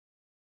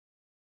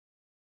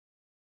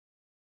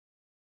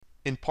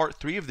In part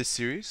 3 of this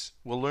series,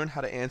 we'll learn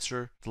how to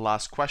answer the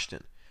last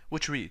question,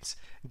 which reads,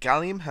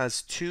 Gallium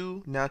has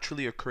two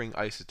naturally occurring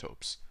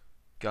isotopes,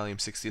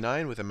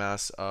 Gallium-69 with a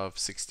mass of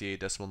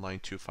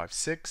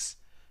 68.9256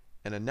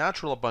 and a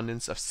natural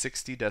abundance of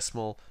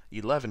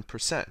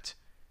 60.11%,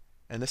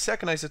 and the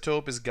second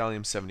isotope is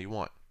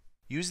Gallium-71.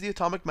 Use the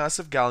atomic mass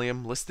of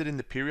gallium listed in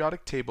the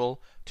periodic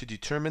table to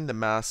determine the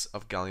mass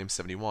of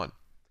Gallium-71.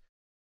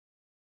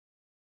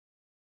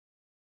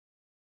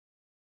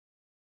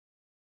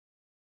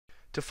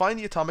 To find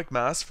the atomic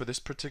mass for this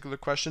particular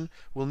question,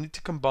 we'll need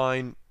to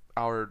combine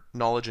our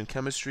knowledge in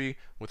chemistry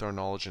with our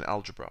knowledge in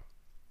algebra.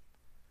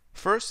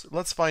 First,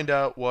 let's find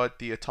out what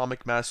the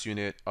atomic mass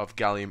unit of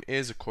gallium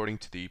is according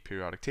to the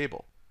periodic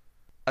table.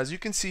 As you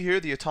can see here,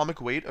 the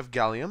atomic weight of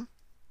gallium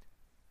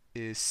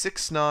is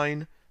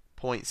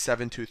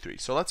 69.723.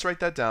 So let's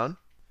write that down.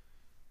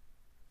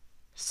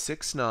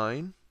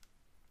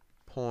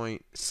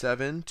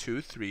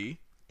 69.723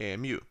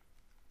 AMU.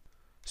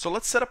 So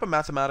let's set up a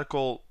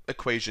mathematical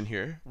equation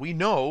here. We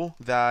know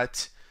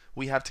that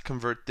we have to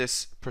convert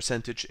this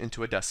percentage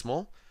into a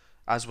decimal,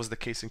 as was the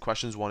case in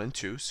questions 1 and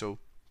 2. So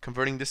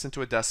converting this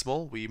into a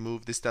decimal, we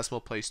move this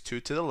decimal place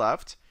 2 to the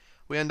left.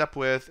 We end up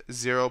with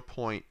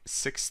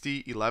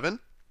 0.6011,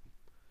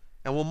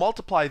 and we'll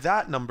multiply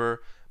that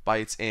number by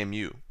its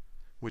AMU,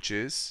 which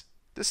is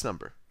this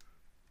number,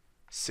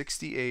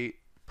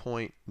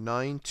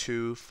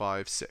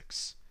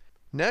 68.9256.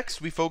 Next,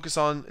 we focus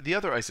on the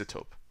other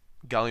isotope,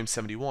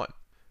 Gallium-71.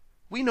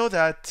 We know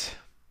that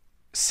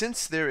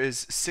since there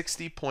is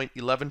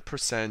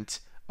 60.11%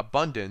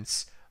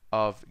 abundance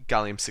of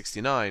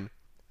Gallium-69,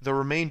 the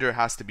remainder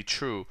has to be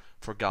true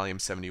for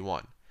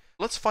Gallium-71.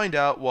 Let's find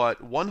out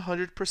what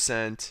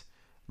 100%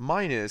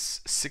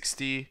 minus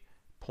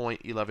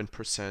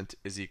 60.11%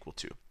 is equal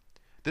to.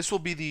 This will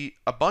be the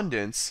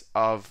abundance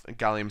of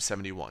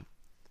Gallium-71.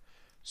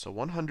 So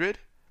 100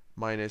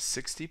 minus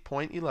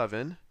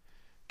 60.11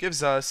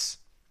 gives us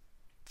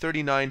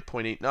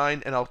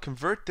 39.89, and I'll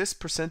convert this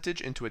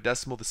percentage into a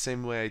decimal the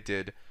same way I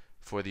did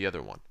for the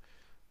other one.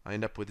 I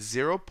end up with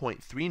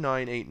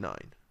 0.3989.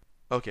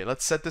 Okay,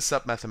 let's set this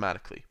up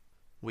mathematically.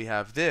 We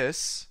have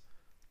this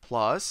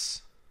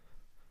plus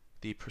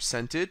the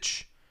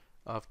percentage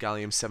of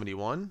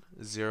Gallium-71,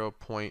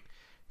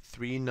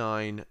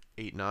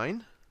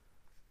 0.3989.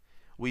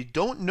 We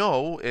don't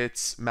know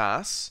its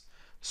mass,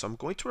 so I'm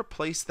going to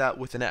replace that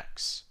with an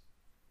x.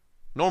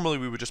 Normally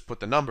we would just put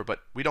the number,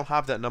 but we don't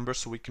have that number,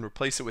 so we can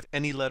replace it with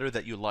any letter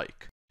that you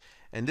like.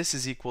 And this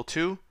is equal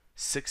to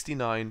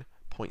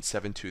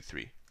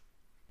 69.723.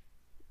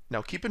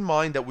 Now keep in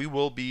mind that we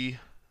will be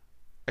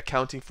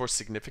accounting for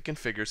significant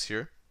figures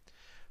here.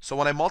 So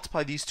when I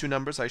multiply these two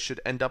numbers, I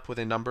should end up with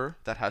a number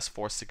that has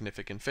four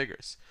significant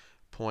figures.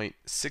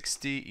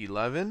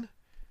 0.6011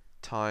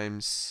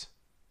 times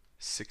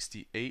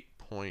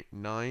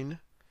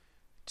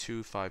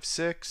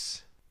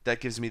 68.9256.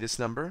 That gives me this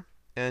number.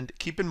 And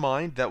keep in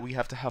mind that we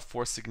have to have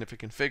four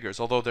significant figures.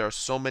 Although there are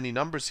so many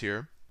numbers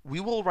here, we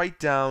will write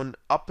down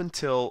up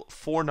until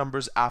four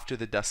numbers after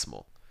the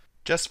decimal,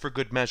 just for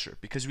good measure,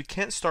 because we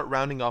can't start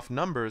rounding off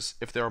numbers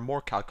if there are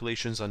more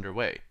calculations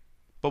underway.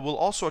 But we'll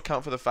also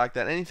account for the fact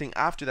that anything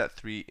after that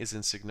 3 is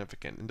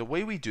insignificant. And the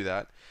way we do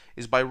that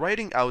is by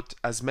writing out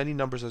as many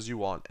numbers as you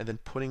want and then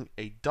putting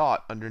a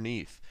dot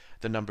underneath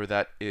the number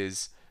that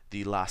is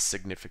the last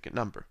significant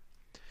number.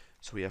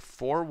 So we have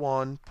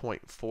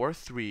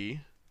 41.4311.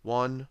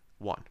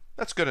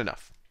 That's good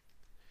enough.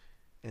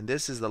 And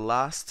this is the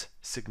last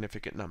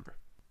significant number.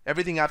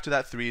 Everything after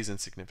that 3 is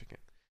insignificant.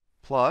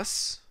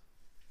 Plus,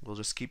 we'll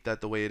just keep that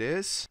the way it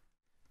is,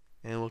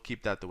 and we'll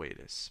keep that the way it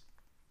is.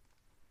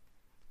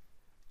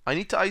 I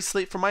need to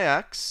isolate for my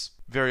x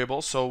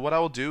variable, so what I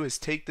will do is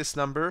take this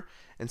number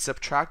and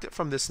subtract it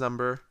from this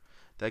number.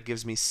 That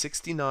gives me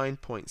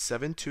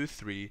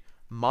 69.723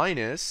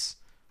 minus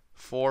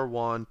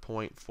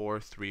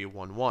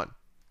 41.4311.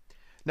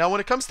 Now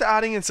when it comes to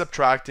adding and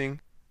subtracting,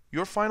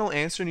 your final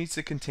answer needs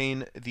to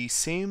contain the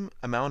same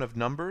amount of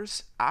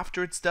numbers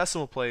after its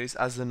decimal place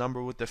as the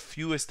number with the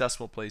fewest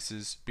decimal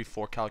places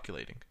before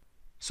calculating.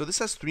 So this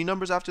has 3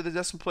 numbers after the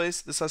decimal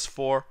place, this has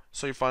 4,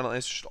 so your final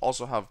answer should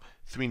also have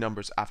 3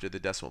 numbers after the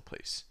decimal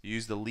place. You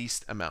use the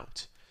least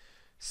amount.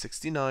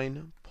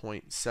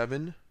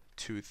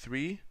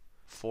 69.723,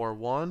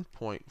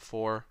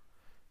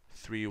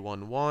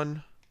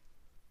 41.4311.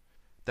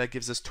 That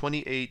gives us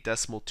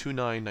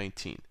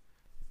 28.2919.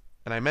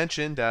 And I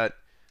mentioned that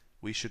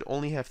we should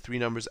only have 3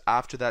 numbers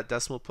after that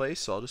decimal place,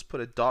 so I'll just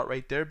put a dot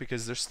right there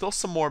because there's still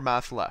some more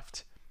math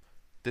left.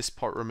 This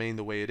part remained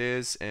the way it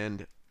is,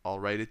 and I'll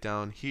write it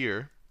down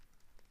here.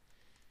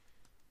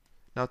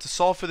 Now to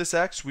solve for this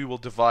x, we will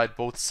divide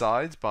both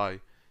sides by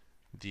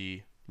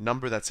the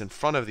number that's in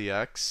front of the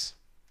x,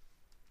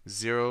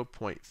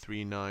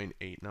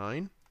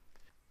 0.3989.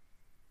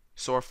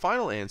 So our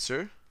final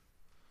answer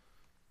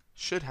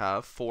should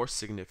have 4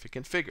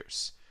 significant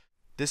figures.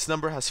 This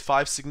number has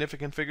 5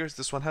 significant figures,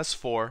 this one has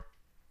 4.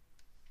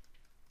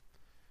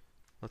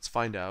 Let's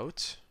find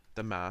out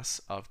the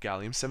mass of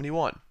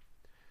Gallium-71.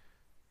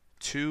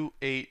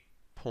 28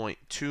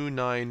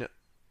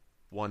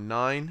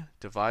 0.2919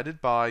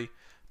 divided by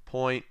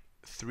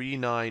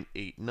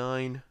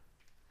 0.3989.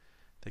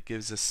 That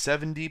gives us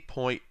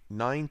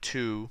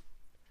 70.92,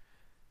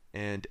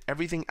 and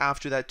everything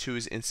after that 2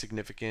 is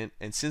insignificant,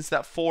 and since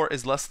that 4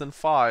 is less than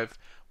 5,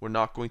 we're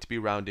not going to be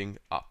rounding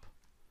up.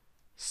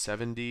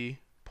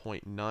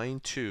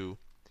 70.92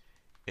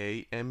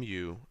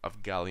 AMU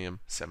of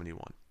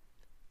gallium-71.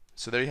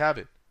 So there you have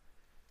it.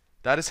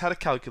 That is how to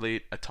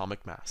calculate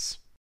atomic mass.